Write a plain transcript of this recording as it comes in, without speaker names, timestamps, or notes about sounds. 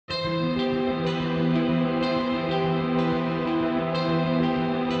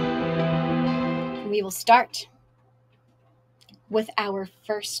we will start with our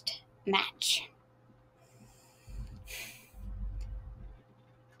first match.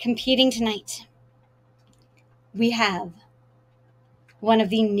 Competing tonight, we have one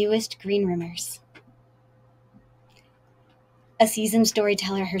of the newest green roomers, a seasoned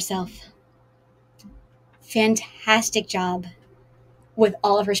storyteller herself. Fantastic job with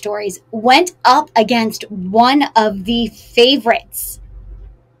all of her stories. Went up against one of the favorites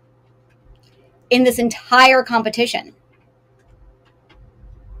in this entire competition.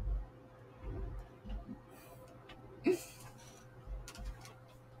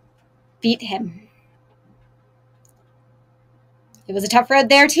 Beat him. It was a tough road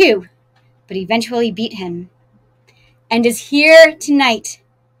there too, but eventually beat him. And is here tonight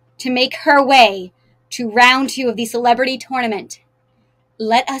to make her way to round 2 of the celebrity tournament.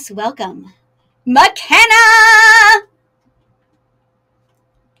 Let us welcome McKenna!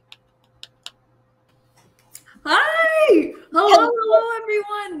 Hi! Hello,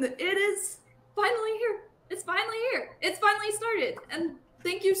 everyone! It is finally here. It's finally here. It's finally started. And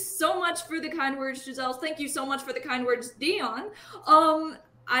thank you so much for the kind words, Giselle. Thank you so much for the kind words, Dion.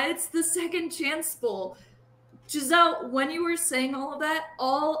 It's the Second Chance Bowl. Giselle, when you were saying all of that,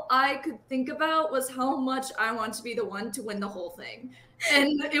 all I could think about was how much I want to be the one to win the whole thing.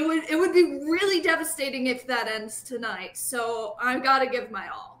 And it would be really devastating if that ends tonight. So I gotta give my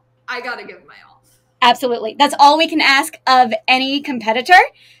all. Absolutely. That's all we can ask of any competitor.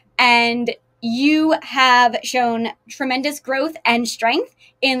 And you have shown tremendous growth and strength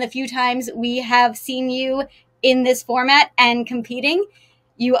in the few times we have seen you in this format and competing.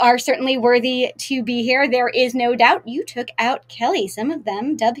 You are certainly worthy to be here. There is no doubt you took out Kelly. Some of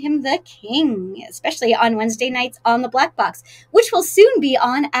them dub him the king, especially on Wednesday nights on the Black Box, which will soon be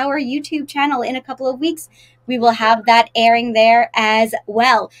on our YouTube channel in a couple of weeks. We will have that airing there as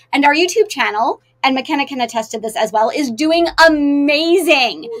well. And our YouTube channel, and McKenna can attest to this as well, is doing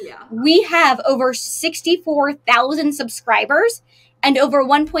amazing. Oh, yeah. We have over 64,000 subscribers and over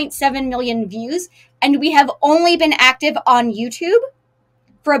 1.7 million views. And we have only been active on YouTube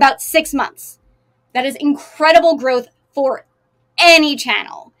for about 6 months. That is incredible growth for any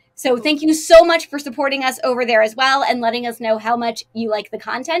channel. So thank you so much for supporting us over there as well and letting us know how much you like the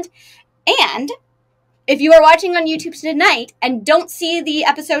content. And if you are watching on YouTube tonight and don't see the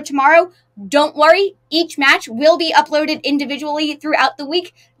episode tomorrow, don't worry. Each match will be uploaded individually throughout the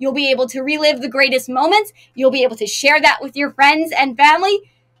week. You'll be able to relive the greatest moments. You'll be able to share that with your friends and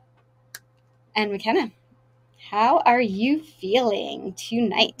family. And McKenna, how are you feeling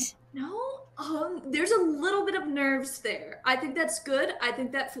tonight? No, there's a little bit of nerves there. I think that's good. I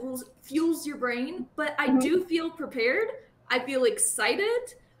think that fuels your brain, but I do feel prepared. I feel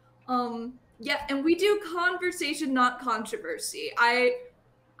excited. Yeah, and we do conversation, not controversy. I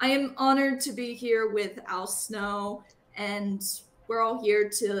am honored to be here with Al Snow, and we're all here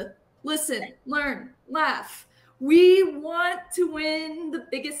to listen, learn, laugh. We want to win the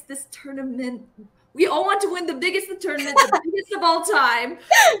biggest this tournament. We all want to win the biggest the tournament, the biggest of all time.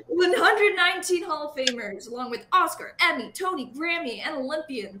 119 Hall of Famers, along with Oscar, Emmy, Tony, Grammy, and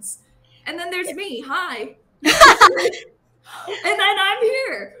Olympians. And then there's me. Hi. And then I'm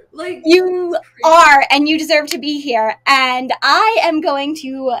here. Like, you are, and you deserve to be here. And I am going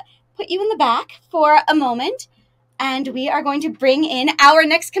to put you in the back for a moment, and we are going to bring in our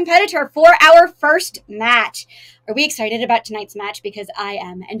next competitor for our first match. Are we excited about tonight's match? Because I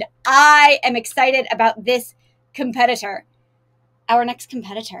am, and I am excited about this competitor. Our next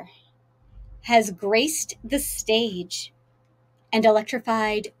competitor has graced the stage and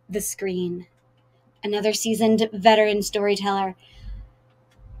electrified the screen. Another seasoned veteran storyteller.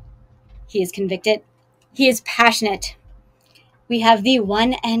 He is convicted. He is passionate. We have the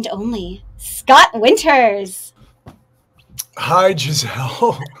one and only Scott Winters. Hi,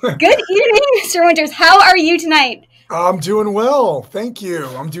 Giselle. Good evening, Mr. Winters. How are you tonight? I'm doing well. Thank you.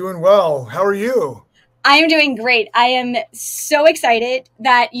 I'm doing well. How are you? I am doing great. I am so excited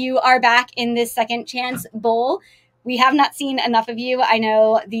that you are back in this Second Chance Bowl. We have not seen enough of you. I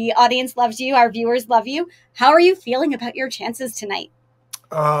know the audience loves you. Our viewers love you. How are you feeling about your chances tonight?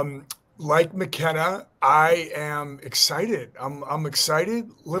 Like McKenna, I am excited. I'm excited,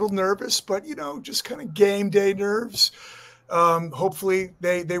 a little nervous, but, you know, just kind of game day nerves. Hopefully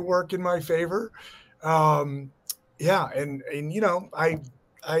they work in my favor. Yeah. And, you know, I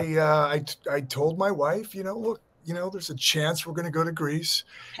told my wife, you know, look, you know, there's a chance we're going to go to Greece.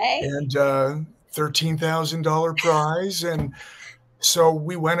 Hey. And $13,000 prize. And so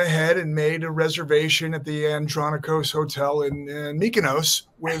we went ahead and made a reservation at the Andronikos Hotel in Mykonos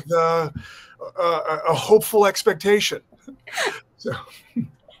with a hopeful expectation. So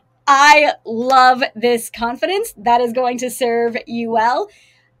I love this confidence. That is going to serve you well.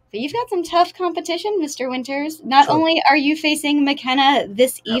 But you've got some tough competition, Mr. Winters. Not only are you facing McKenna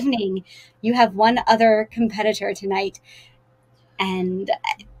this evening, you have one other competitor tonight. And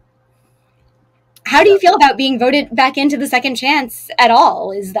how do you feel about being voted back into the second chance at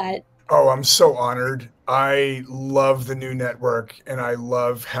all? Is that... Oh, I'm so honored. I love the new network, and I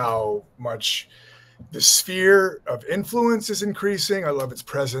love how much the sphere of influence is increasing. I love its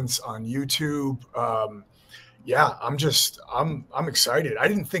presence on YouTube. Yeah, I'm excited. I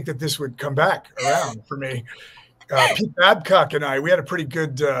didn't think that this would come back around for me. Pete Babcock and we had a pretty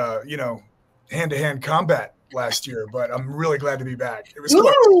good, hand-to-hand combat last year, but I'm really glad to be back. It was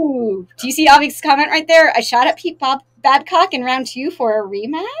close. Do you see Avi's comment right there? I shot at Pete Babcock in round 2 for a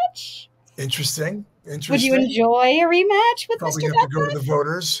rematch. Interesting. Would you enjoy a rematch with Probably Mr. have Babcock? to go to the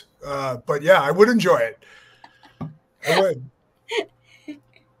voters, but yeah, I would enjoy it. I would.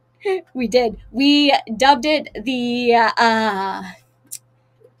 We did. We dubbed it the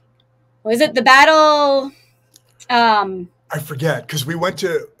was it the battle? I forget, because we went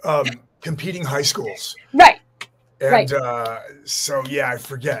to competing high schools. Right. And so yeah, I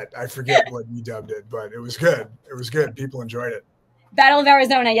forget what we dubbed it, but it was good. It was good. People enjoyed it. Battle of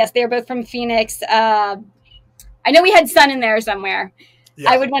Arizona. Yes, they are both from Phoenix. I know we had Sun in there somewhere.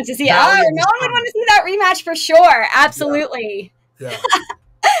 Yeah. I would want to see it. Oh, no one would want to see that rematch for sure. Absolutely. Yeah.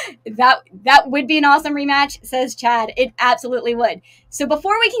 That would be an awesome rematch, says Chad. It absolutely would. So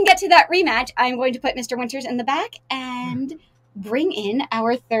before we can get to that rematch, I'm going to put Mr. Winters in the back and bring in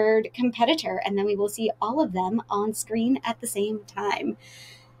our third competitor, and then we will see all of them on screen at the same time.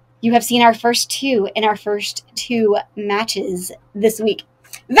 You have seen our first two in our first 2 matches this week.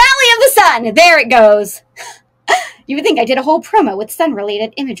 Valley of the Sun! There it goes. You would think I did a whole promo with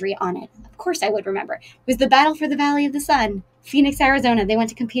sun-related imagery on it. Of course I would remember. It was the Battle for the Valley of the Sun. Phoenix, Arizona. They went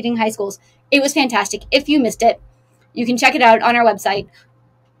to competing high schools. It was fantastic. If you missed it, you can check it out on our website.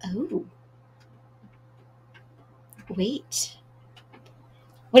 Oh. Wait.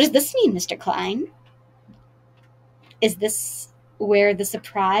 What does this mean, Mr. Klein? Is this where the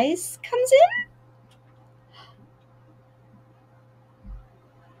surprise comes in?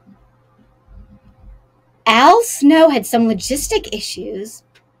 Al Snow had some logistic issues,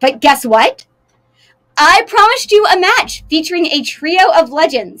 but guess what? I promised you a match featuring a trio of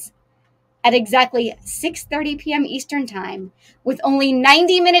legends at exactly 6:30 p.m. Eastern Time with only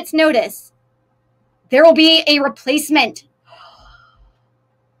 90 minutes notice. There will be a replacement.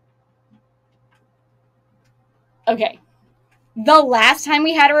 Okay. The last time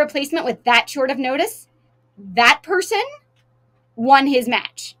we had a replacement with that short of notice, that person won his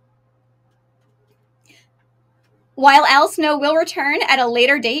match. While Al Snow will return at a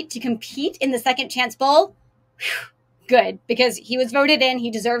later date to compete in the Second Chance Bowl, good, because he was voted in. He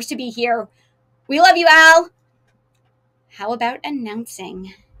deserves to be here. We love you, Al. How about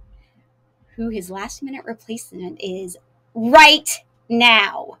announcing who his last-minute replacement is right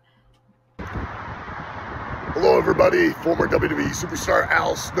now? Hello, everybody. Former WWE superstar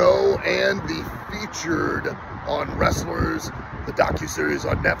Al Snow and the featured on Wrestlers, the docuseries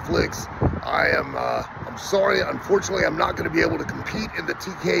on Netflix. I'm sorry. Unfortunately, I'm not going to be able to compete in the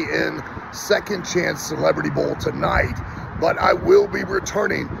TKN Second Chance Celebrity Bowl tonight, but I will be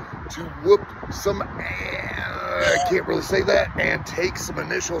returning to whoop some, I can't really say that, and take some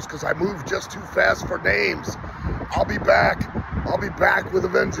initials because I moved just too fast for names. I'll be back. I'll be back with a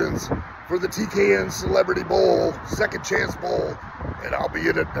vengeance for the TKN Celebrity Bowl, Second Chance Bowl, and I'll be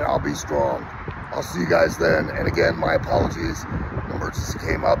in it, and I'll be strong. I'll see you guys then. And again, my apologies. The emergency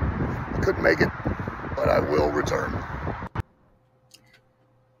came up. I couldn't make it, but I will return.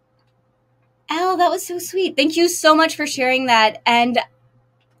 Al, that was so sweet. Thank you so much for sharing that. And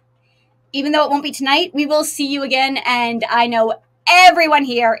even though it won't be tonight, we will see you again. And I know everyone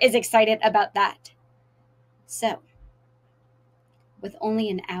here is excited about that. So, with only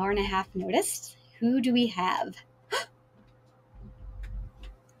an hour and a half notice, who do we have?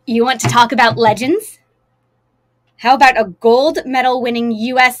 You want to talk about legends? How about a gold medal winning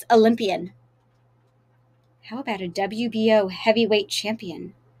U.S. Olympian? How about a WBO heavyweight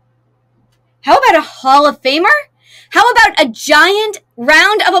champion? How about a Hall of Famer? How about a giant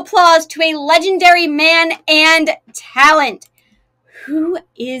round of applause to a legendary man and talent? Who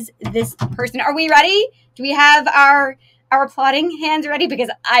is this person? Are we ready? Do we have our applauding hands ready?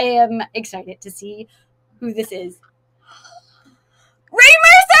 Because I am excited to see who this is. Ray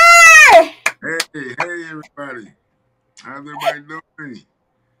Mercer! Hey, everybody. How's everybody doing?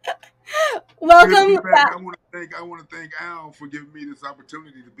 Welcome back. I want to thank Al for giving me this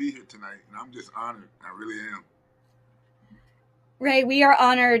opportunity to be here tonight, and I'm just honored. I really am. Ray, we are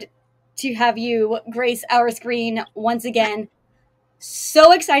honored to have you grace our screen once again.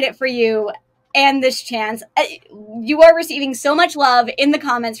 So excited for you and this chance. You are receiving so much love in the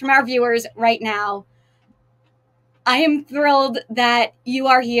comments from our viewers right now. I am thrilled that you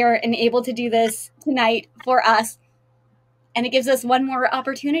are here and able to do this tonight for us. And it gives us one more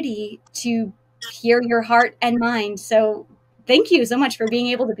opportunity to hear your heart and mind. So thank you so much for being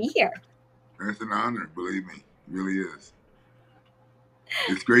able to be here. That's an honor, believe me. It really is.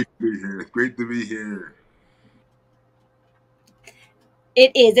 It's great to be here. It's great to be here.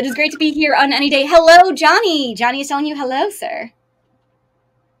 It is. It is great to be here on any day. Hello, Johnny. Johnny is telling you hello, sir.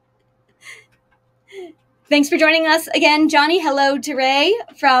 Thanks for joining us again, Johnny. Hello to Ray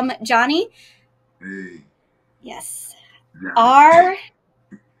from Johnny. Hey. Yes. Johnny. Are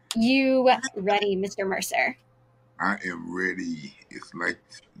you ready, Mr. Mercer? I am ready. It's like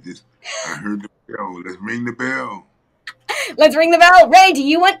this. I heard the bell. Let's ring the bell. Let's ring the bell. Ray, do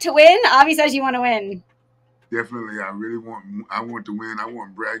you want to win? Avi says you want to win. Definitely. I want to win. I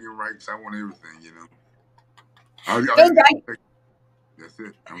want bragging rights. I want everything, you know. That's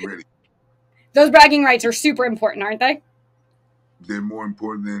it. I'm ready. Those bragging rights are super important, aren't they? They're more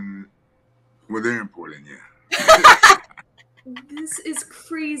important than, well, they're important, yeah. This is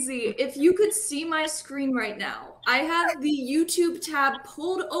crazy. If you could see my screen right now, I have the YouTube tab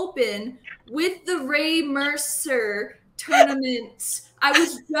pulled open with the Ray Mercer tournament. I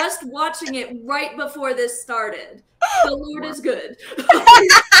was just watching it right before this started. The Lord is good.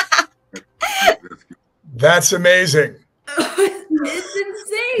 That's amazing. It's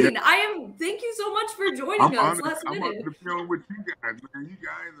insane. Yeah. Thank you so much for joining us last minute. I'm on the field with you guys, man. You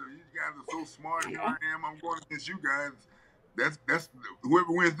guys are so smart. Here I am. I'm going against you guys. That's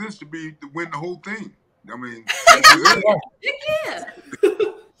whoever wins this should be to win the whole thing. I mean, yeah.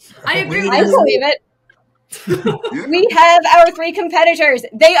 I agree. I believe it. Yeah. We have our three competitors.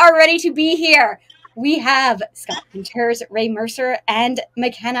 They are ready to be here. We have Scott Winters, Ray Mercer, and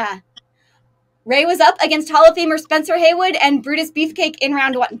McKenna. Ray was up against Hall of Famer Spencer Haywood and Brutus Beefcake in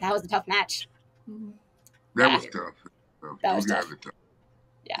round one. That was a tough match. That was tough. That was tough.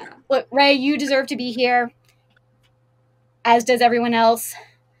 Yeah. Look, Ray, you deserve to be here, as does everyone else.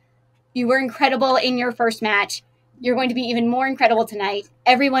 You were incredible in your first match. You're going to be even more incredible tonight.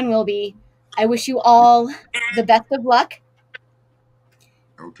 Everyone will be. I wish you all the best of luck.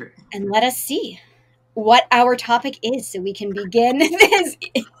 Okay. And let us see what our topic is so we can begin this.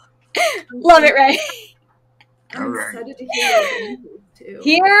 Love it, Ray. I'm excited to hear it too.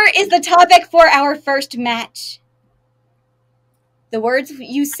 Here is the topic for our first match. The words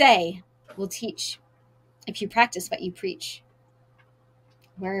you say will teach if you practice what you preach.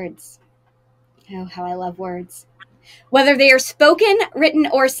 Words. Oh, how I love words. Whether they are spoken, written,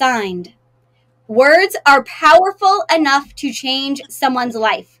 or signed, words are powerful enough to change someone's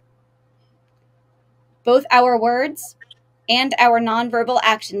life. Both our words and our nonverbal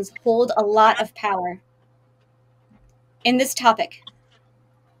actions hold a lot of power. In this topic,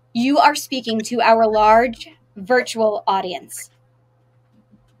 you are speaking to our large virtual audience.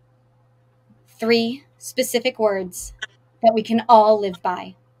 3 specific words that we can all live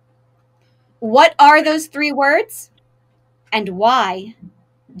by. What are those 3 words, and why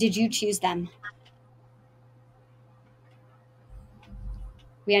did you choose them?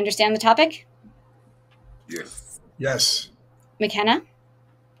 We understand the topic? Yes. Yes. McKenna,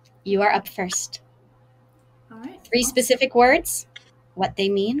 you are up first. All right. 3 specific words, what they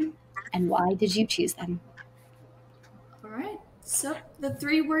mean, and why did you choose them? All right. So the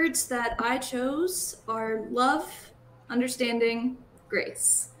 3 words that I chose are love, understanding,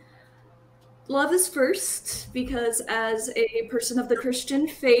 grace. Love is first because as a person of the Christian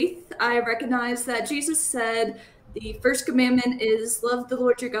faith, I recognize that Jesus said the first commandment is love the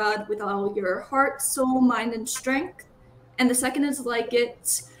Lord your God with all your heart, soul, mind, and strength. And the second is like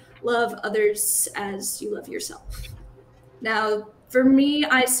it, love others as you love yourself. Now, for me,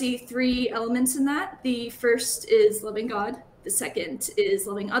 I see 3 elements in that. The first is loving God. The second is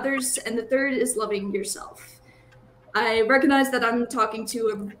loving others. And the third is loving yourself. I recognize that I'm talking to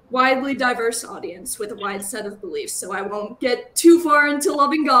a widely diverse audience with a wide set of beliefs, so I won't get too far into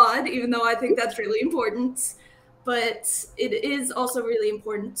loving God, even though I think that's really important. But it is also really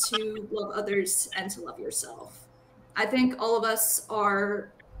important to love others and to love yourself. I think all of us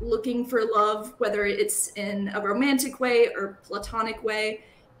are looking for love, whether it's in a romantic way or platonic way.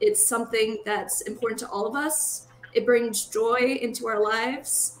 It's something that's important to all of us. It brings joy into our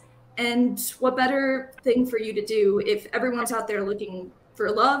lives. And what better thing for you to do if everyone's out there looking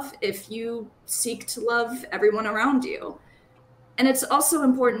for love, if you seek to love everyone around you. And it's also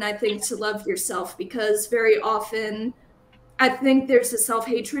important, I think, to love yourself because very often I think there's a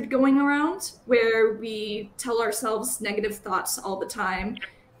self-hatred going around where we tell ourselves negative thoughts all the time.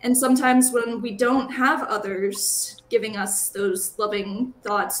 And sometimes when we don't have others giving us those loving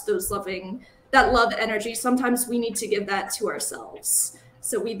thoughts, that love energy, sometimes we need to give that to ourselves.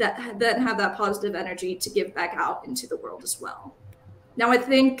 So we then have that positive energy to give back out into the world as well. Now, I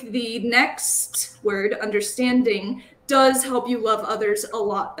think the next word, understanding, does help you love others a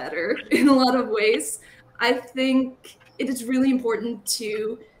lot better in a lot of ways. I think it is really important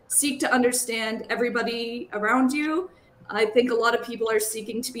to seek to understand everybody around you. I think a lot of people are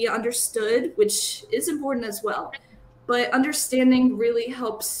seeking to be understood, which is important as well. But understanding really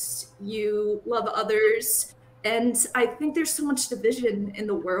helps you love others. And I think there's so much division in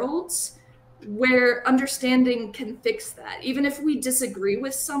the world where understanding can fix that. Even if we disagree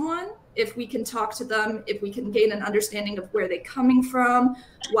with someone, if we can talk to them, if we can gain an understanding of where they're coming from,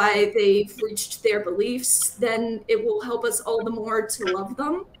 why they've reached their beliefs, then it will help us all the more to love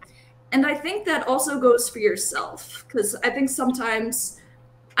them. And I think that also goes for yourself, because I think sometimes,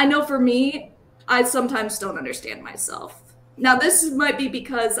 I know for me, I sometimes don't understand myself. Now, this might be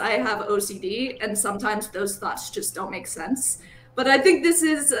because I have OCD, and sometimes those thoughts just don't make sense. But I think this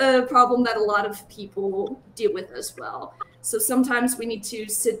is a problem that a lot of people deal with as well. So sometimes we need to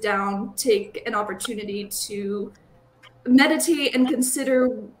sit down, take an opportunity to meditate and consider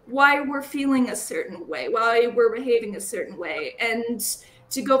why we're feeling a certain way, why we're behaving a certain way, and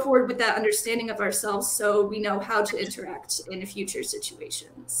to go forward with that understanding of ourselves so we know how to interact in future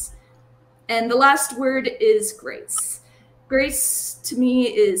situations. And the last word is grace. Grace to me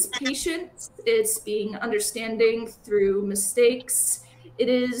is patience. It's being understanding through mistakes. It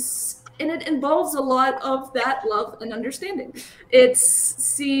involves a lot of that love and understanding. It's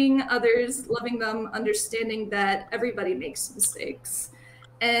seeing others, loving them, understanding that everybody makes mistakes.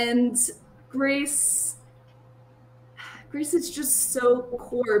 And grace is just so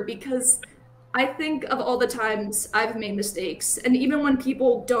core, because I think of all the times I've made mistakes, and even when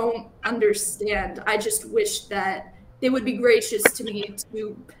people don't understand, I just wish that they would be gracious to me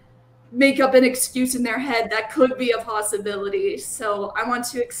to make up an excuse in their head that could be a possibility. So I want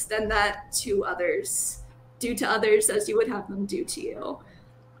to extend that to others. Do to others as you would have them do to you.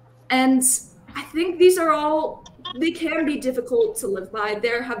 And I think these are all, they can be difficult to live by.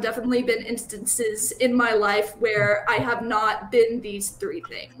 There have definitely been instances in my life where I have not been these three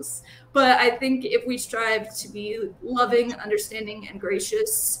things. But I think if we strive to be loving, understanding, and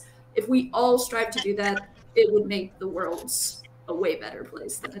gracious, if we all strive to do that, it would make the world a way better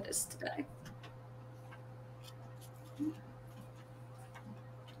place than it is today.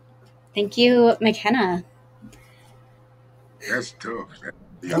 Thank you, McKenna. That's tough.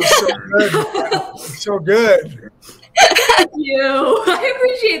 That's so good. So good. Thank you. I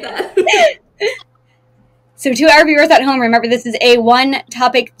appreciate that. So to our viewers at home, remember this is a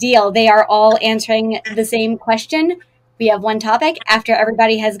one-topic deal. They are all answering the same question. We have one topic. After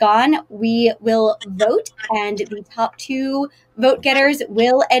everybody has gone, we will vote, and the top two vote getters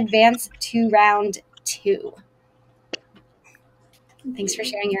will advance to round 2. Thanks for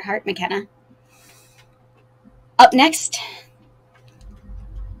sharing your heart, McKenna. Up next,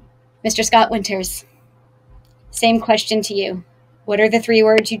 Mr. Scott Winters. Same question to you. What are the 3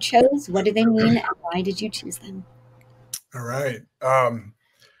 words you chose? What do they mean? And why did you choose them? All right.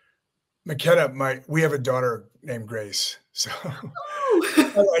 McKenna, we have a daughter named Grace. So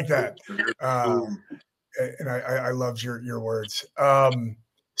I like that. And I loved your words.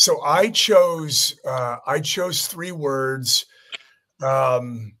 So I chose 3 words. I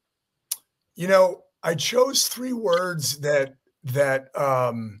chose 3 words that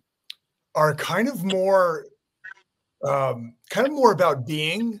are kind of more about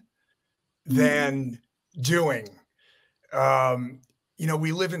being than doing.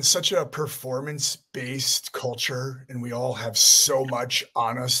 We live in such a performance-based culture, and we all have so much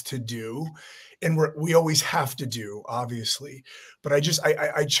on us to do, and we always have to do, obviously. But I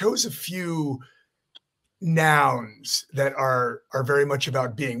chose a few nouns that are very much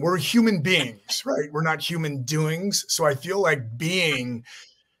about being. We're human beings, right? We're not human doings. So I feel like being,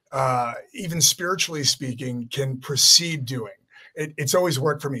 even spiritually speaking, can precede doing. It's always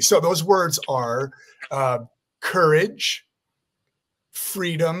worked for me. So those words are courage,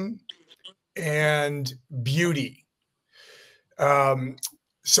 freedom, and beauty.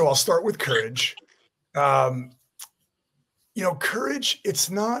 So I'll start with courage. Courage, it's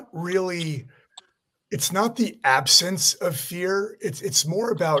not the absence of fear. It's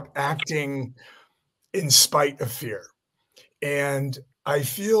more about acting in spite of fear. And I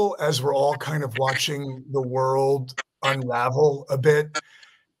feel, as we're all kind of watching the world unravel a bit,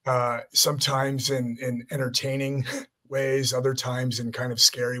 sometimes in entertaining ways, other times in kind of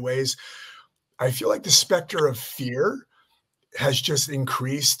scary ways. I feel like the specter of fear has just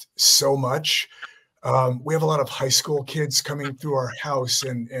increased so much. We have a lot of high school kids coming through our house,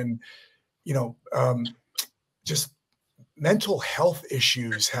 and you know, just mental health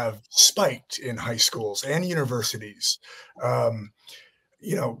issues have spiked in high schools and universities. Um,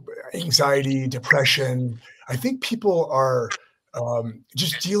 you know, anxiety, depression. I think people are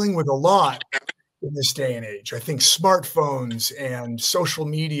just dealing with a lot in this day and age. I think smartphones and social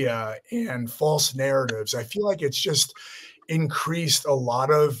media and false narratives, I feel like it's just increased a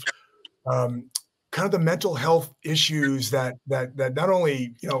lot of um, kind of the mental health issues that not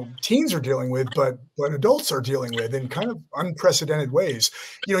only teens are dealing with, but adults are dealing with in kind of unprecedented ways.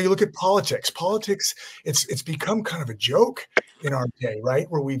 You look at politics. Politics, it's become kind of a joke in our day, right?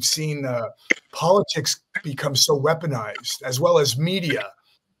 Where we've seen politics become so weaponized, as well as media,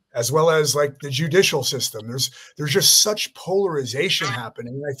 as well as like the judicial system. There's just such polarization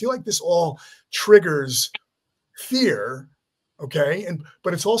happening. And I feel like this all triggers fear, okay?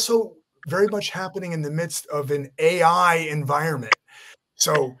 But it's also very much happening in the midst of an AI environment.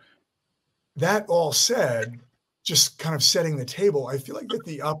 So that all said, just kind of setting the table, I feel like that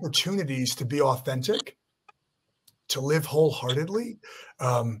the opportunities to be authentic, to live wholeheartedly,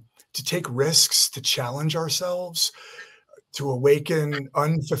 to take risks, to challenge ourselves, to awaken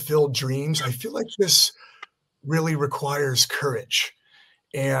unfulfilled dreams, I feel like this really requires courage.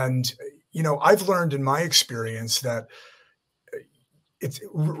 And, I've learned in my experience that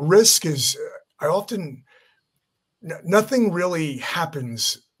risk is, I often, nothing really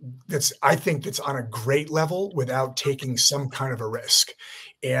happens I think that's on a great level without taking some kind of a risk.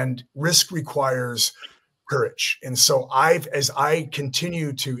 And risk requires courage. And so as I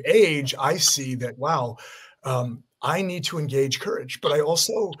continue to age, I see that, wow, I need to engage courage, but I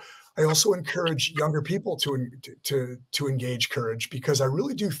also encourage younger people to engage courage, because I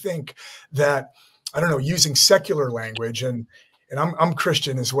really do think that, I don't know, using secular language, and I'm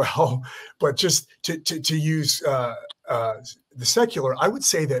Christian as well, but just to use the secular, I would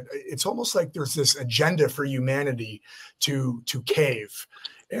say that it's almost like there's this agenda for humanity to cave.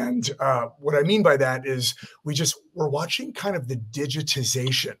 And what I mean by that is we're watching kind of the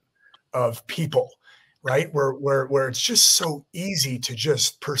digitization of people, right? Where it's just so easy to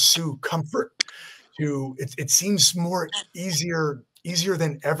just pursue comfort. It seems more easier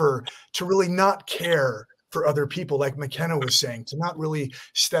than ever to really not care for other people, like McKenna was saying, to not really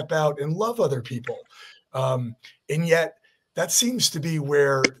step out and love other people. And yet that seems to be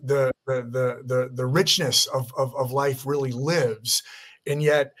where the richness of life really lives. And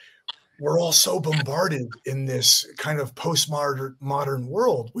yet we're all so bombarded in this kind of modern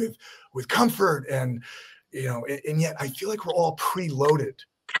world with comfort, and yet I feel like we're all preloaded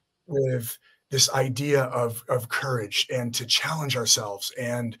with this idea of courage, and to challenge ourselves,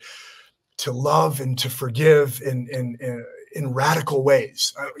 and to love, and to forgive in radical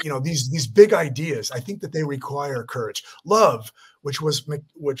ways. These big ideas, I think that they require courage. Love, which one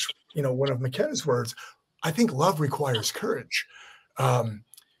of McKenna's words, I think love requires courage.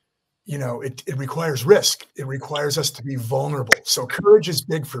 It requires risk. It requires us to be vulnerable. So courage is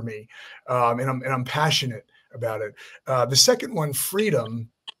big for me, and I'm passionate about it. The second one, freedom,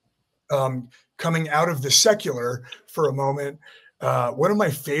 coming out of the secular for a moment. One of my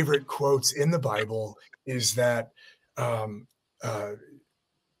favorite quotes in the Bible is that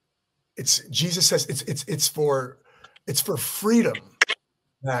Jesus says it's for freedom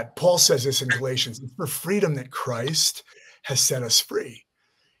that Paul says this in Galatians. It's for freedom that Christ has set us free.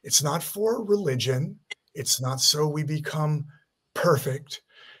 It's not for religion. It's not so we become perfect.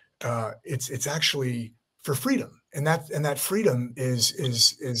 It's actually for freedom, and that freedom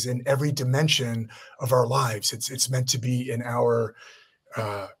is in every dimension of our lives. It's meant to be in our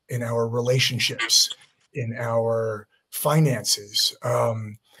relationships, in our finances,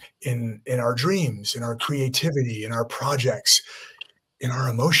 in our dreams, in our creativity, in our projects, in our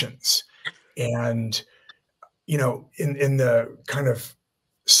emotions, and in the kind of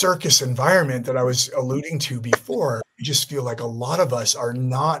circus environment that I was alluding to before, I just feel like a lot of us are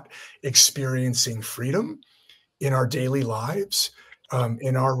not experiencing freedom in our daily lives,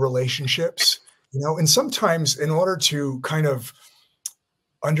 in our relationships, and sometimes in order to kind of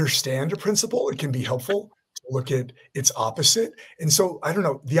understand a principle, it can be helpful to look at its opposite. And so, I don't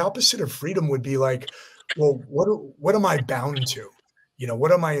know, the opposite of freedom would be like, well, what am I bound to?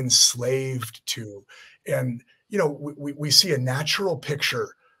 What am I enslaved to? And we see a natural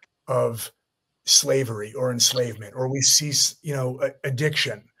picture of slavery or enslavement, or we see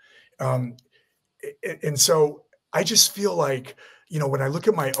addiction, and so I just feel like when I look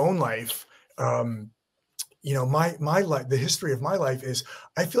at my own life, my life, the history of my life is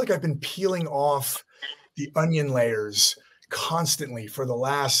I feel like I've been peeling off the onion layers constantly for the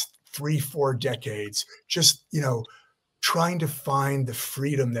last 3, 4 decades, just, trying to find the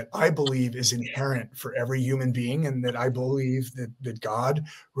freedom that I believe is inherent for every human being and that I believe that God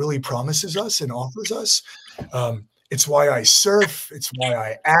really promises us and offers us. It's why I surf. It's why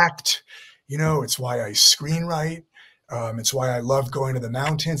I act. It's why I screenwrite. It's why I love going to the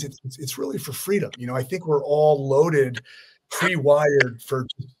mountains. It's really for freedom. I think we're all loaded, pre-wired for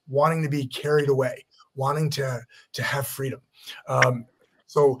wanting to be carried away, wanting to have freedom.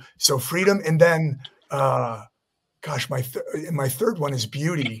 So freedom, and then gosh, my third one is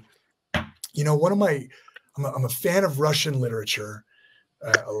beauty. One of my I'm a fan of Russian literature.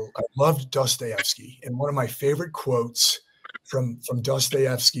 I loved Dostoevsky, and one of my favorite quotes from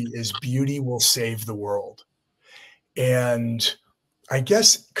Dostoevsky is "Beauty will save the world." And I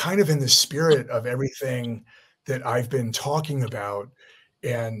guess kind of in the spirit of everything that I've been talking about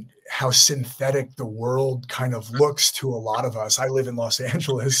and how synthetic the world kind of looks to a lot of us. I live in Los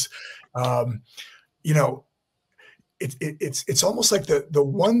Angeles. Um, you know, it's almost like the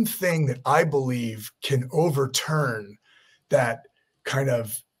one thing that I believe can overturn that kind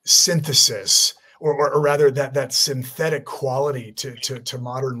of synthesis, or rather that synthetic quality to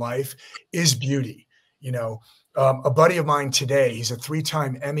modern life, is beauty. A buddy of mine today, he's a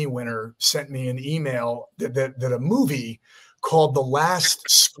 3-time Emmy winner, sent me an email that a movie called The Last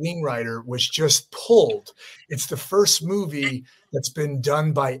Screenwriter was just pulled. It's the first movie that's been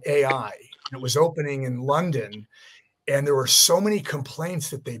done by AI. And it was opening in London, and there were so many complaints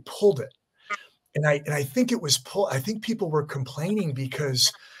that they pulled it. And I think it was pulled. I think people were complaining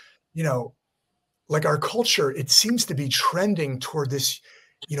because, like our culture, it seems to be trending toward this,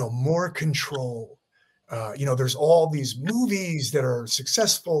 more control. There's all these movies that are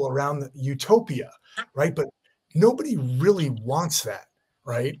successful around the utopia, right? But nobody really wants that,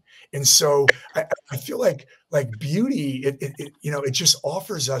 right? And so I feel like beauty, it just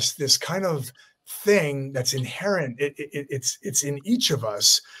offers us this kind of thing that's inherent. It's in each of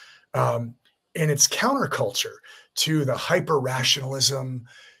us, and it's counterculture to the hyper rationalism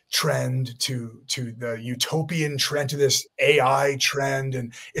trend, to the utopian trend, to this AI trend,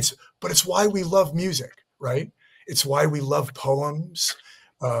 and it's why we love music, right? It's why we love poems.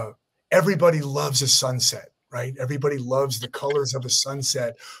 Everybody loves a sunset, right? Everybody loves the colors of a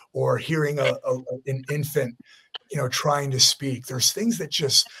sunset, or hearing an infant, trying to speak. There's things that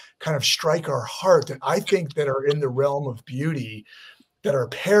just kind of strike our heart that I think that are in the realm of beauty, that are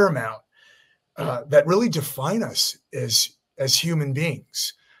paramount, that really define us as human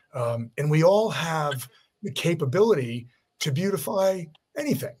beings. And we all have the capability to beautify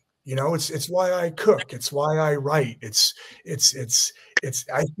anything. It's why I cook. It's why I write.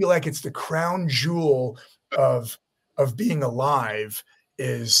 I feel like it's the crown jewel of being alive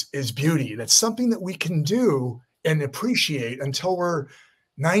is beauty. That's something that we can do and appreciate until we're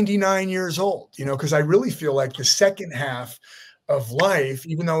 99 years old, because I really feel like the second half of life,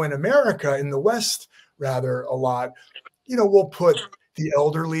 even though in America, in the West, rather a lot, we'll put the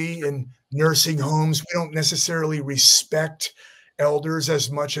elderly in nursing homes. We don't necessarily respect elders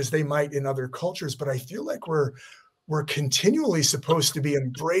as much as they might in other cultures, but I feel like we're continually supposed to be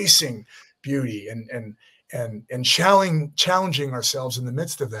embracing beauty and challenging ourselves in the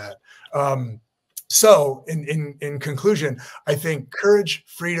midst of that. So in conclusion, I think courage,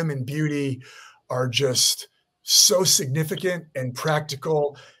 freedom, and beauty are just so significant and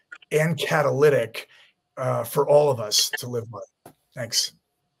practical and catalytic for all of us to live by. Thanks.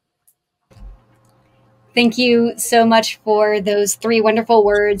 Thank you so much for those 3 wonderful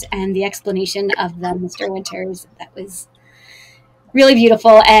words and the explanation of them, Mr. Winters. That was really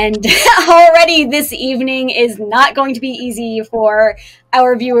beautiful. And already this evening is not going to be easy for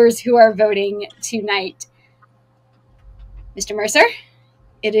our viewers who are voting tonight. Mr. Mercer,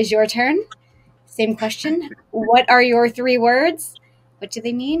 it is your turn. Same question. What are your 3 words? What do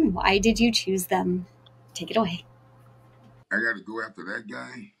they mean? Why did you choose them? Take it away. I got to go after that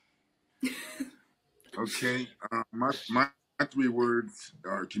guy. Okay. My 3 words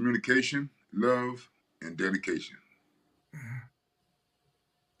are communication, love, and dedication.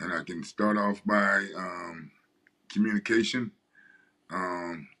 And I can start off by communication.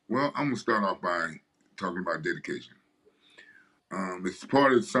 Well, I'm gonna start off by talking about dedication. It's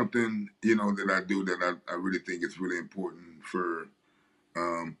part of something that I do that I really think is really important for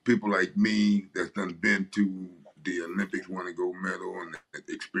people like me that's done been to the Olympics, won a gold medal, and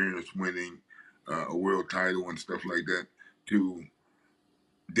experience winning a world title and stuff like that, to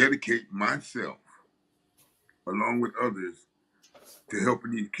dedicate myself along with others to helping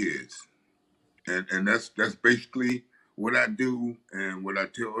these kids. And that's basically what I do and what I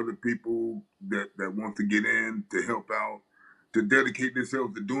tell other people that want to get in to help out, to dedicate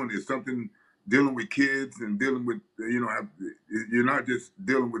themselves to doing it. Something dealing with kids and dealing with, you're not just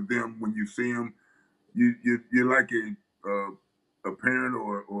dealing with them when you see them. You're like a parent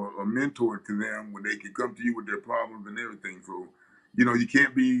or a mentor to them when they can come to you with their problems and everything. So, you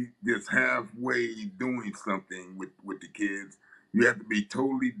can't be just halfway doing something with the kids. You have to be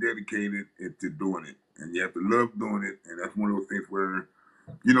totally dedicated to doing it, and you have to love doing it. And that's one of those things where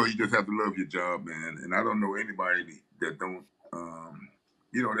you just have to love your job, man. And I don't know anybody that don't,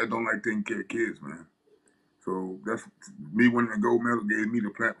 that don't like taking care of kids, man. So that's me winning the gold medal gave me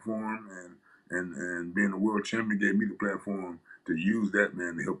the platform, and being a world champion gave me the platform to use that,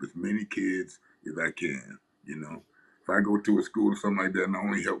 man, to help as many kids as I can. If I go to a school or something like that and I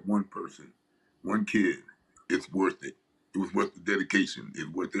only help one person, one kid, it's worth it. It was worth the dedication. It's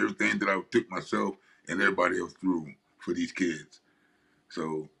worth everything that I took myself and everybody else through for these kids.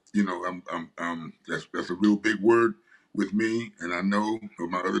 So that's a real big word with me, and I know of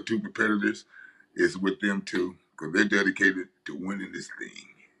my other two competitors, is with them too, because they're dedicated to winning this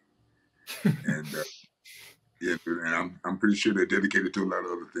thing. And yeah, and I'm pretty sure they're dedicated to a lot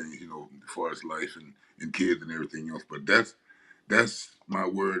of other things, as far as life and kids and everything else. But that's my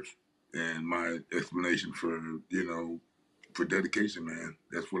word and my explanation for dedication, man.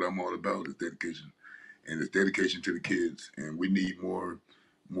 That's what I'm all about, is dedication. And it's dedication to the kids. And we need more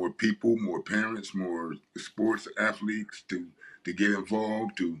people, more parents, more sports athletes to get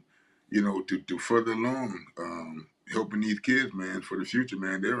involved, to further along, helping these kids, man, for the future,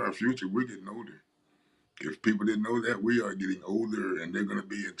 man. They're our future. We're getting older. If people didn't know that, we are getting older, and they're going to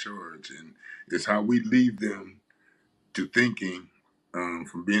be in charge. And it's how we leave them to thinking,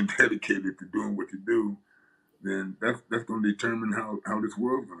 from being dedicated to doing what you do, then that's going to determine how this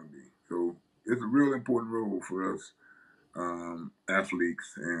world's going to be. So it's a real important role for us,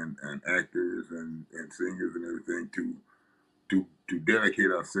 athletes and actors and singers and everything, to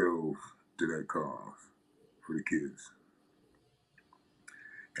dedicate ourselves to that cause for the kids,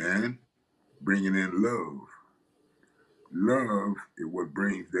 and bringing in love. Love is what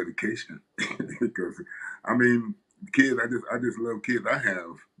brings dedication. Because I mean, kids, I just love kids. I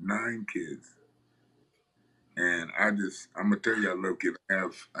have 9 kids, and I'm gonna tell you, I love kids.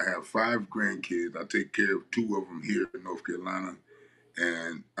 I have 5 grandkids. I take care of 2 of them here in North Carolina,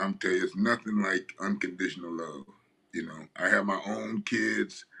 and I'm telling you, it's nothing like unconditional love. I have my own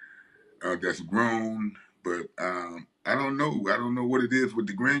kids, that's grown, but I don't know. I don't know what it is with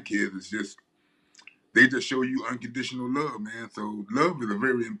the grandkids. It's just they just show you unconditional love, man. So love is a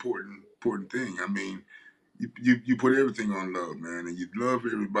very important thing. I mean, you put everything on love, man, and you love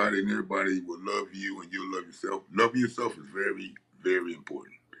everybody, and everybody will love you, and you'll love yourself. Loving yourself is very, very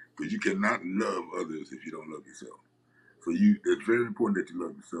important, because you cannot love others if you don't love yourself. So it's very important that you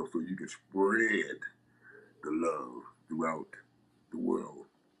love yourself, so you can spread the love throughout the world,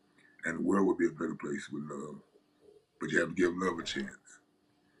 and the world will be a better place with love. But you have to give love a chance.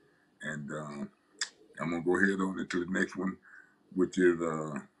 And I'm gonna go ahead on into the next one, which is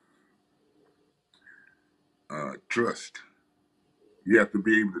trust. You have to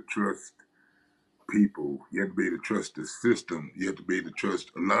be able to trust people. You have to be able to trust the system. You have to be able to trust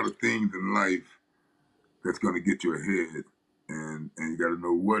a lot of things in life that's going to get you ahead. And you got to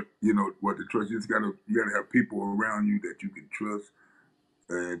know what to trust. You gotta have people around you that you can trust,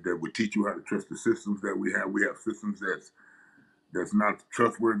 and that will teach you how to trust the systems that we have. We have systems that's not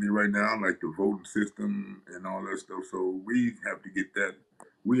trustworthy right now, like the voting system and all that stuff. So we have to get that.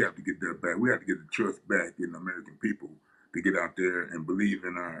 We have to get that back. We have to get the trust back in the American people to get out there and believe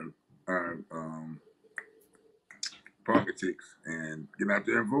in our politics and get out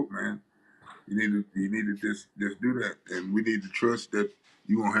there and vote, man. You need to just do that, and we need to trust that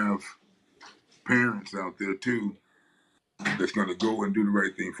you gonna have parents out there too that's gonna go and do the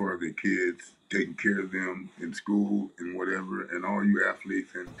right thing for their kids, taking care of them in school and whatever, and all you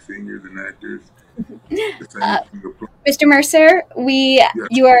athletes and singers and actors. The same thing. Mr. Mercer, we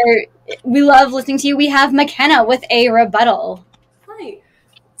love listening to you. We have McKenna with a rebuttal. Hi.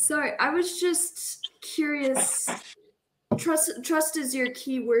 Sorry, I was just curious. Trust is your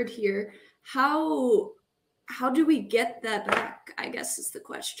key word here. How do we get that back, I guess, is the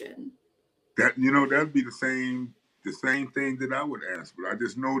question. That'd be the same thing that I would ask, but I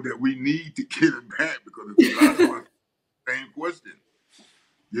just know that we need to get it back, because it's a lot of us same question.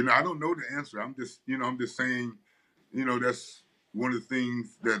 I don't know the answer. I'm just saying, that's one of the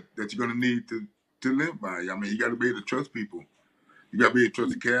things that you're gonna need to live by. I mean, you got to be able to trust people. You got to be able to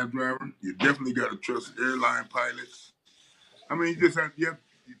trust a cab driver. You definitely got to trust airline pilots. I mean, you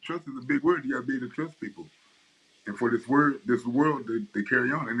trust is a big word. You got to be able to trust people, and for this world to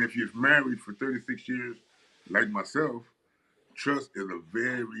carry on. And if you're married for 36 years, like myself, trust is a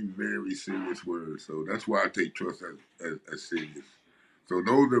very, very serious word. So that's why I take trust as serious. So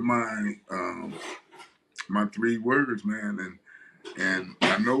those are my three words, man. And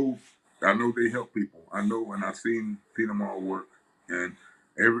I know they help people. I know, and I've seen them all work. And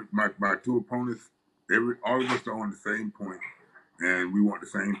my two opponents, all of us are on the same point, and we want the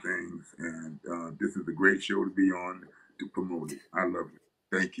same things. And this is a great show to be on to promote it. I love it.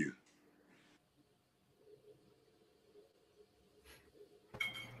 Thank you.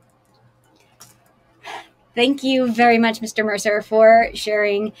 Thank you very much, Mr. Mercer, for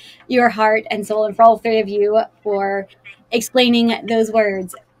sharing your heart and soul, and for all three of you for explaining those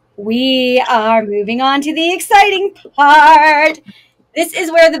words. We are moving on to the exciting part. This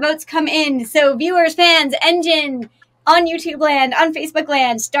is where the votes come in. So viewers, fans, Engine, on YouTube land, on Facebook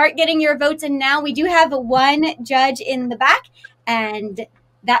land, start getting your votes in now. We do have one judge in the back, and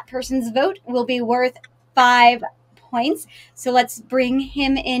that person's vote will be worth 5 points. So let's bring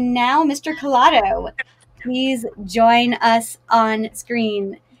him in now. Mr. Collado, please join us on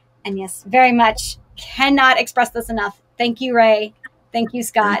screen. And yes, very much cannot express this enough. Thank you, Ray. Thank you,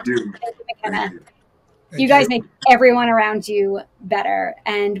 Scott. Thank you. Thank you, McKenna. Thank you. You guys make everyone around you better.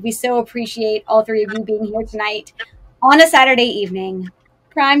 And we so appreciate all three of you being here tonight on a Saturday evening,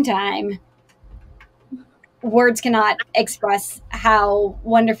 prime time. Words cannot express how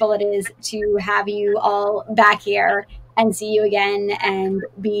wonderful it is to have you all back here and see you again and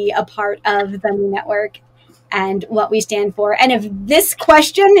be a part of the Emmy Network and what we stand for. And if this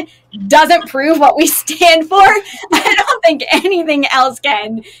question doesn't prove what we stand for, I don't think anything else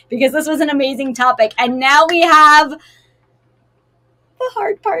can, because this was an amazing topic. And now we have the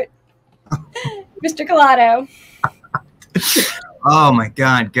hard part. Mr. Collado. Oh my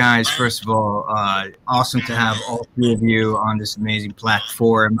God, guys! First of all, awesome to have all three of you on this amazing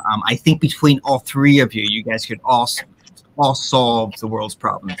platform. I think between all three of you, you guys could all solve the world's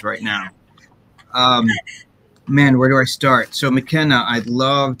problems right now. Man, where do I start? So McKenna, I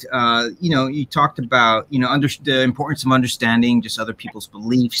loved, you talked about, the importance of understanding just other people's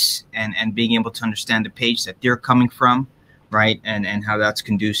beliefs and being able to understand the page that they're coming from, right? And how that's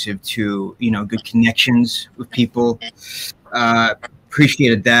conducive to, good connections with people.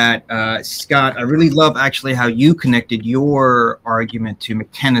 Appreciated that. Scott, I really love actually how you connected your argument to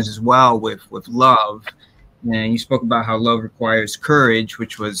McKenna's as well with love. And you spoke about how love requires courage,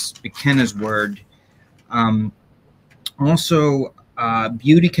 which was McKenna's word. Also,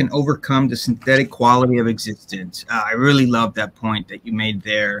 beauty can overcome the synthetic quality of existence. I really love that point that you made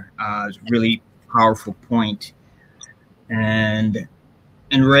there. It's a really powerful point. And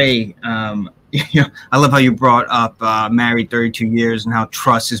Ray, I love how you brought up married 32 years and how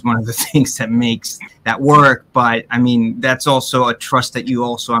trust is one of the things that makes that work. But I mean, that's also a trust that you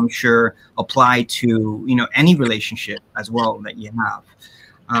also, I'm sure, apply to, any relationship as well that you have.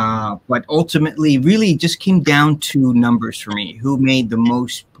 But ultimately, really just came down to numbers for me. Who made the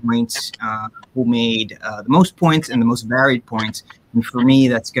most points? Who made the most points and the most varied points? And for me,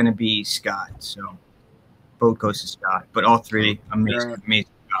 that's going to be Scott. So vote goes to Scott. But all three, amazing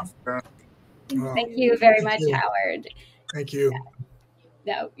job. Thank you very much, Howard. Thank you.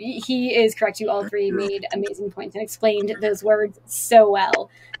 No, he is correct. You all three made amazing points and explained those words so well.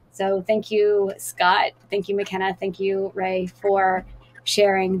 So thank you, Scott. Thank you, McKenna. Thank you, Ray, for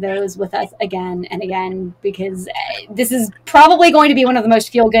sharing those with us again and again, because this is probably going to be one of the most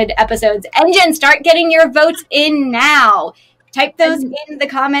feel-good episodes. Engine, start getting your votes in now. Type those in the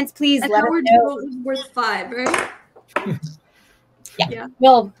comments, please. Let us know. Vote was worth 5, right? Yeah.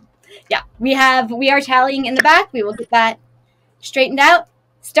 Well, yeah, we are tallying in the back. We will get that straightened out.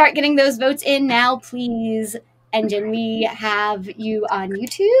 Start getting those votes in now, please. Engine, we have you on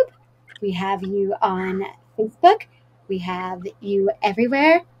YouTube. We have you on Facebook. We have you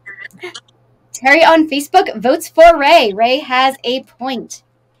everywhere. Terry on Facebook votes for Ray. Ray has a point.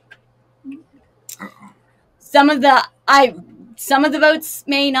 Some of the votes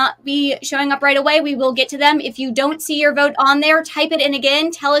may not be showing up right away. We will get to them. If you don't see your vote on there, type it in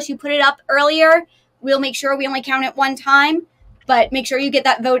again. Tell us you put it up earlier. We'll make sure we only count it one time, but make sure you get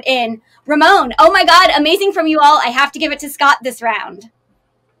that vote in. Ramon, oh my God, amazing from you all. I have to give it to Scott this round.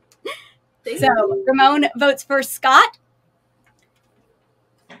 So Ramon votes for Scott.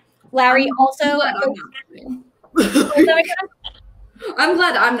 Larry also votes. I'm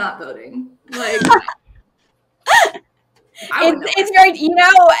glad I'm not voting. Like, it's very,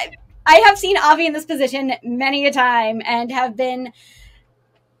 I have seen Avi in this position many a time and have been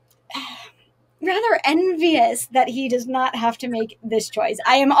rather envious that he does not have to make this choice.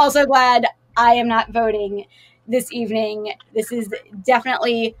 I am also glad I am not voting this evening. This is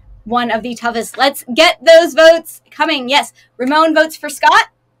definitely one of the toughest. Let's get those votes coming. Yes, Ramon votes for Scott.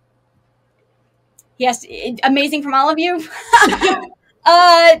 Yes, amazing from all of you.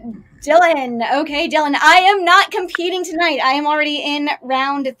 Dylan. Okay, Dylan. I am not competing tonight. I am already in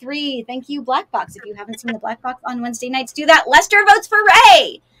round 3. Thank you, Black Box. If you haven't seen the Black Box on Wednesday nights, do that. Lester votes for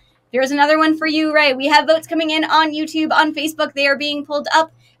Ray. There's another one for you, Ray. We have votes coming in on YouTube, on Facebook. They are being pulled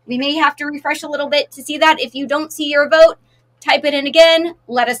up. We may have to refresh a little bit to see that. If you don't see your vote, type it in again.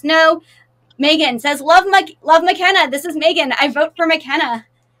 Let us know. Megan says, love McKenna. This is Megan. I vote for McKenna.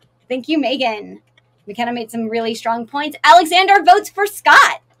 Thank you, Megan. McKenna made some really strong points. Alexander votes for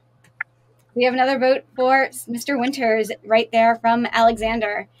Scott. We have another vote for Mr. Winters right there from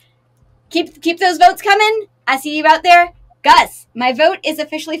Alexander. Keep those votes coming. I see you out there. Gus, my vote is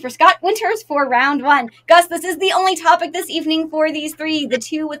officially for Scott Winters for round 1. Gus, this is the only topic this evening for these 3. The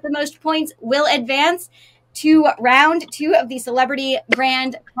 2 with the most points will advance to round 2 of the Celebrity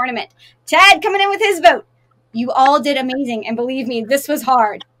Grand Tournament. Chad coming in with his vote. You all did amazing, and believe me, this was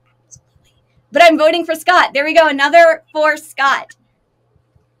hard. But I'm voting for Scott. There we go, another for Scott.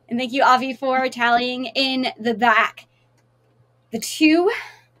 And thank you, Avi, for tallying in the back. The 2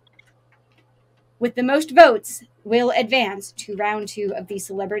 with the most votes will advance to round 2 of the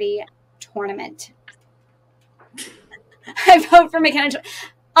Celebrity Tournament. I vote for McKenna.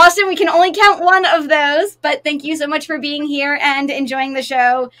 Austin, we can only count one of those, but thank you so much for being here and enjoying the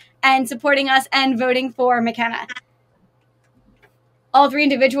show and supporting us and voting for McKenna. All 3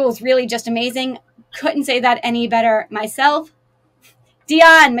 individuals really just amazing. Couldn't say that any better myself.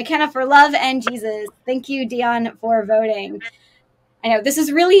 Dion, McKenna for love and Jesus. Thank you, Dion, for voting. I know this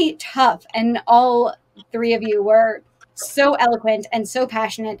is really tough, and all 3 of you were so eloquent and so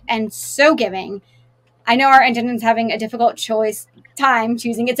passionate and so giving. I know our internet's having a difficult time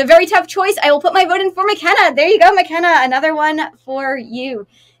choosing. It's a very tough choice. I will put my vote in for McKenna. There you go, McKenna. Another one for you.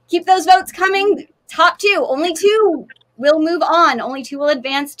 Keep those votes coming. Top 2. Only 2 will move on. Only 2 will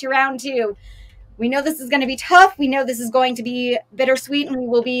advance to round 2. We know this is going to be tough. We know this is going to be bittersweet, and we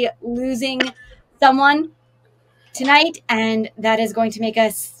will be losing someone tonight, and that is going to make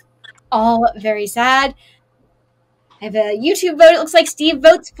us all very sad. I have a YouTube vote. It looks like Steve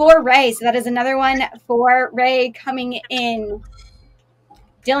votes for Ray, so that is another one for Ray coming in.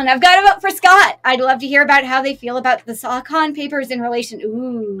 Dylan, I've got to vote for Scott. I'd love to hear about how they feel about the Saucon papers in relation.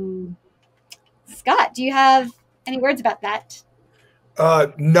 Ooh. Scott, do you have any words about that?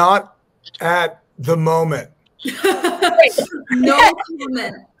 Not at the moment. No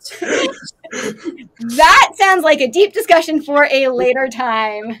comment. That sounds like a deep discussion for a later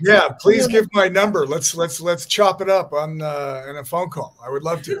time. Yeah, please give my number. Let's chop it up on in a phone call. I would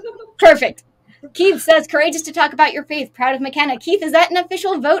love to. Perfect. Keith says, courageous to talk about your faith. Proud of McKenna. Keith, is that an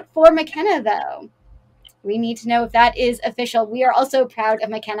official vote for McKenna, though? We need to know if that is official. We are also proud of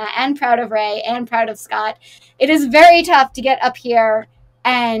McKenna and proud of Ray and proud of Scott. It is very tough to get up here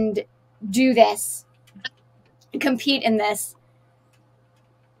and do this, compete in this.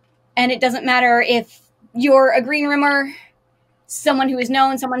 And it doesn't matter if you're a green roomer, someone who is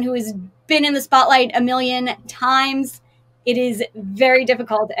known, someone who has been in the spotlight a million times. It is very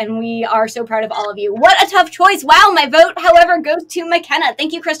difficult, and we are so proud of all of you. What a tough choice. Wow, my vote, however, goes to McKenna.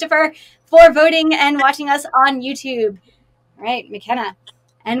 Thank you, Christopher, for voting and watching us on YouTube. All right, McKenna.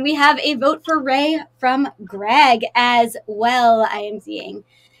 And we have a vote for Ray from Greg as well, I am seeing.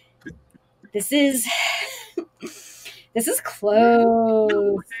 This is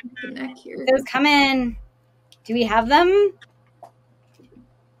close. Those come in. Do we have them?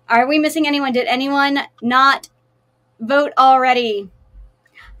 Are we missing anyone? Did anyone not vote already?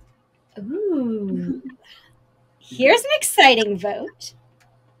 Ooh. Here's an exciting vote.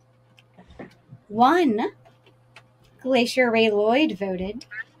 1, Glacier Ray Lloyd voted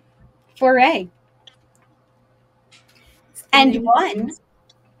for Ray. And 1,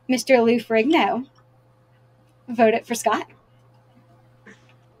 Mr. Lou Ferrigno voted for Scott.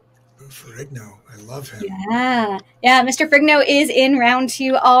 Lou Ferrigno, I love him. Yeah, Mr. Ferrigno is in round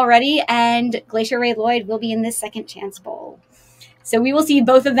 2 already, and Glacier Ray Lloyd will be in the Second Chance Bowl. So we will see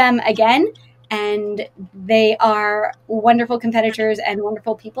both of them again, and they are wonderful competitors and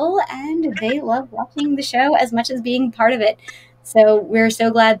wonderful people, and they love watching the show as much as being part of it. So we're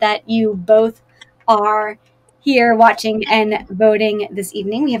so glad that you both are here watching and voting this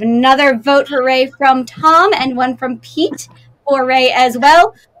evening. We have another vote for Ray from Tom and one from Pete for Ray as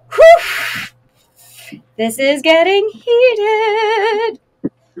well. Whew. This is getting heated.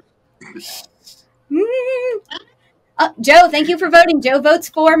 Joe, thank you for voting. Joe votes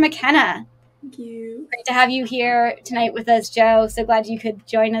for McKenna. Thank you. Great to have you here tonight with us, Joe. So glad you could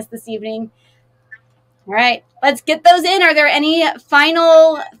join us this evening. All right, let's get those in. Are there any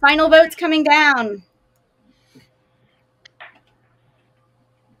final votes coming down?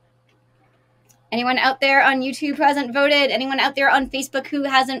 Anyone out there on YouTube who hasn't voted? Anyone out there on Facebook who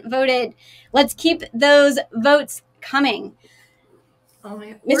hasn't voted? Let's keep those votes coming. Oh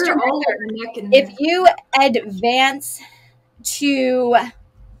my, Mr. Mercer, if you advance to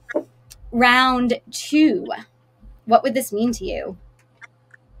round 2, what would this mean to you?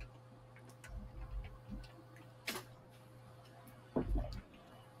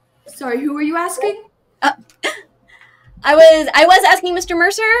 Sorry, who were you asking? I was asking Mr.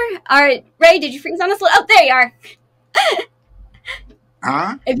 Mercer. All right, Ray, did you freeze on this? Oh, there you are.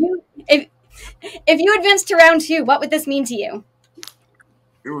 Huh? If you advance to round 2, what would this mean to you?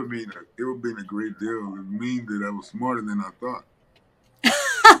 It would mean a great deal. It would mean that I was smarter than I thought.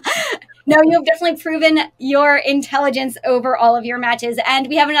 No, you have definitely proven your intelligence over all of your matches. And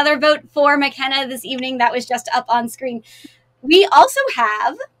we have another vote for McKenna this evening that was just up on screen. We also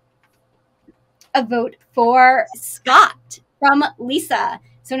have a vote for Scott from Lisa.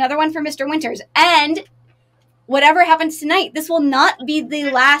 So another one for Mr. Winters. And whatever happens tonight, this will not be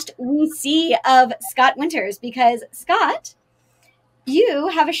the last we see of Scott Winters, because Scott, you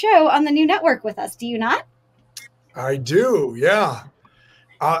have a show on the new network with us, do you not? I do, yeah.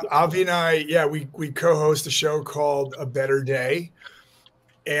 Avi and I, we co-host a show called A Better Day,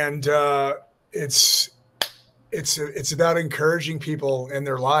 and it's about encouraging people in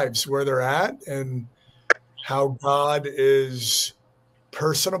their lives where they're at and how God is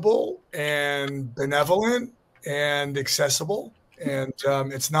personable and benevolent and accessible, and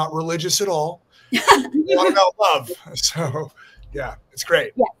it's not religious at all. It's all about love. So yeah, it's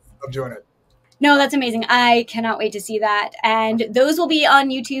great. Yeah. I'm doing it. No, that's amazing. I cannot wait to see that. And those will be on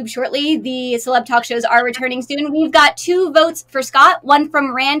YouTube shortly. The Celeb Talk shows are returning soon. We've got 2 votes for Scott, one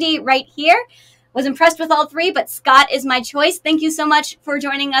from Randy right here. Was impressed with all 3, but Scott is my choice. Thank you so much for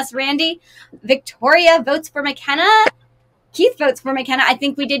joining us, Randy. Victoria votes for McKenna. Keith votes for McKenna. I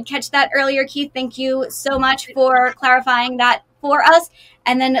think we did catch that earlier, Keith. Thank you so much for clarifying that for us.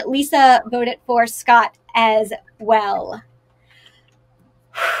 And then Lisa voted for Scott as well.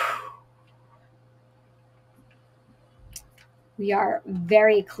 We are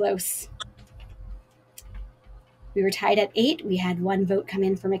very close. We were tied at 8. We had 1 vote come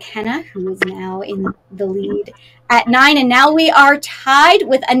in for McKenna, who is now in the lead at 9. And now we are tied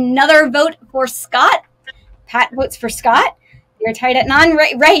with another vote for Scott. Pat votes for Scott. We are tied at 9.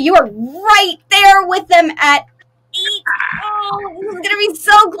 Ray, you are right there with them at 8. Oh, this is going to be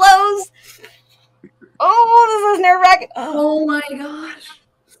so close. Oh, this is nerve-wracking. Oh my gosh.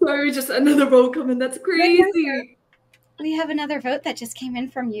 Sorry, just another vote coming. That's crazy. We have another vote that just came in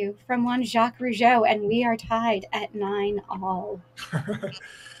from you, from one Jacques Rougeau, and we are tied at 9 all. Here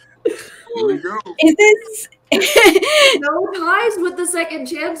we go. Is this... No ties with the Second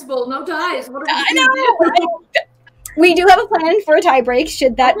Chance Bowl. No ties. What are we I know. We do have a plan for a tie break,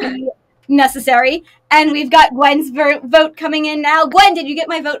 should that be necessary. And we've got Gwen's vote coming in now. Gwen, did you get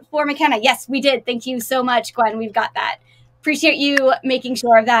my vote for McKenna? Yes, we did. Thank you so much, Gwen. We've got that. Appreciate you making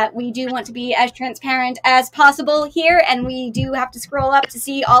sure of that. We do want to be as transparent as possible here, and we do have to scroll up to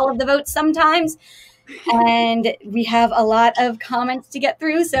see all of the votes sometimes. And we have a lot of comments to get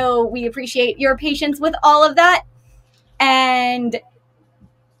through, so we appreciate your patience with all of that. And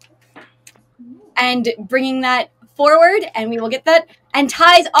bringing that forward, and we will get that. And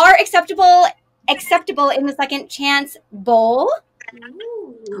ties are acceptable in the Second Chance Bowl.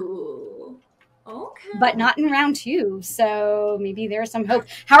 Ooh. Okay. But not in round 2, so maybe there's some hope.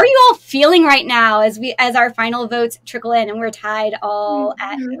 How are you all feeling right now as our final votes trickle in and we're tied all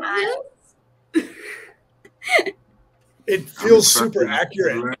at 9? It feels super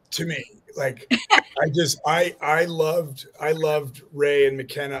accurate to me. Like I loved Ray and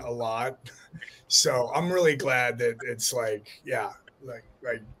McKenna a lot. So I'm really glad that it's like, yeah, like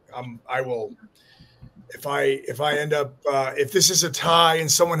I will. If I end up, if this is a tie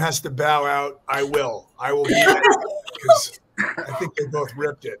and someone has to bow out, I will be there because I think they both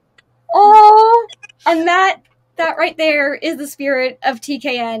ripped it. Oh, and that right there is the spirit of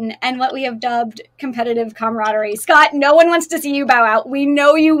TKN and what we have dubbed competitive camaraderie. Scott, no one wants to see you bow out. We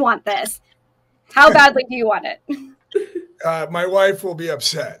know you want this. How badly do you want it? My wife will be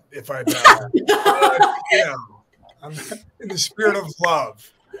upset if I bow out. I'm in the spirit of love.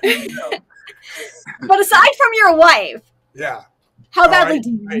 But aside from your wife, yeah, how badly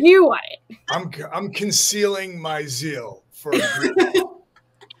do you want it? I'm concealing my zeal for grief.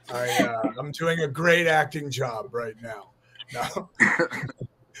 I'm doing a great acting job right now. No.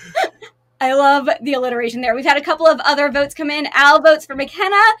 I love the alliteration there. We've had a couple of other votes come in. Al votes for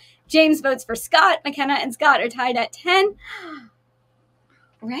McKenna. James votes for Scott. McKenna and Scott are tied at 10.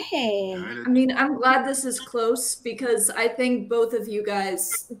 Ray. I mean, I'm glad this is close because I think both of you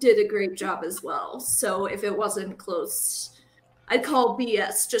guys did a great job as well. So if it wasn't close, I'd call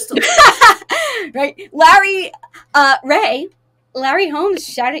BS just a little. Right. Larry Holmes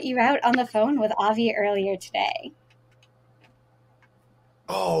shouted you out on the phone with Avi earlier today.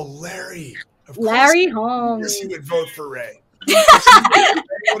 Oh, Larry. Larry Holmes. Yes, he would vote for Ray. They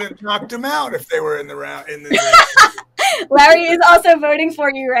would have knocked him out if they were in the round. Larry is also voting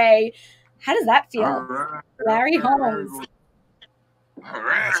for you, Ray. How does that feel? Right. Larry Holmes. All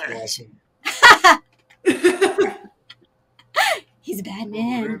right. That's awesome. He's a bad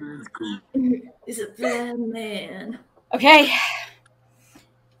man. He's a bad man. Okay.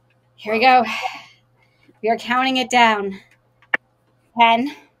 Here we go. We are counting it down.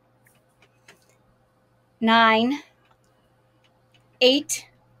 10, 9, 8,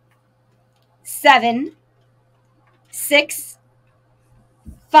 7, 6,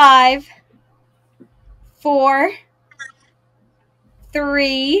 5, 4,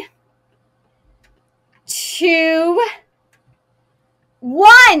 3, 2,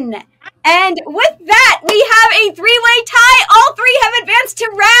 1. And with that, we have a three-way tie. All three have advanced to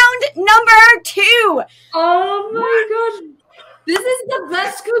round number 2. Oh my god. This is the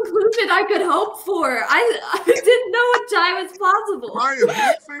best conclusion I could hope for. I didn't know a tie was possible. I'm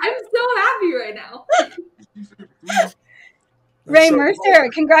so happy right now. Ray Mercer,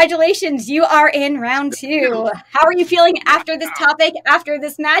 congratulations. You are in round 2. How are you feeling after this topic, after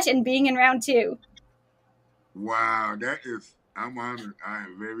this match, and being in round 2? Wow, I'm honored. I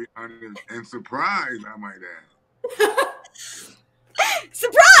am very honored and surprised, I might add.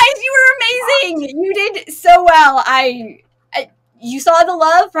 Surprise! You were amazing. You did so well. You saw the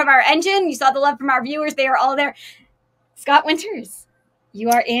love from our engine. You saw the love from our viewers. They are all there. Scott Winters, you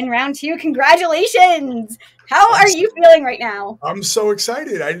are in round 2. Congratulations. How are you feeling right now? I'm so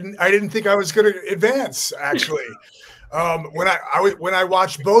excited. I didn't think I was going to advance, actually. When I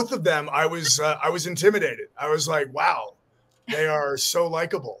watched both of them, I was intimidated. I was like, wow, they are so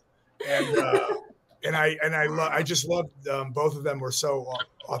likable. And I just loved both of them were so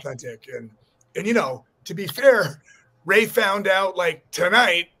authentic. And you know, to be fair, Ray found out like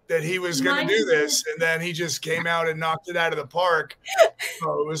tonight that he was going to do this, and then he just came out and knocked it out of the park.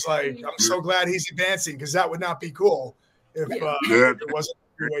 So it was like, I'm so glad he's advancing because that would not be cool if it wasn't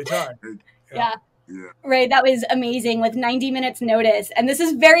a three-way tie. Yeah. Ray, that was amazing with 90 minutes notice. And this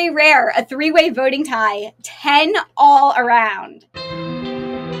is very rare, a three-way voting tie, 10 all around.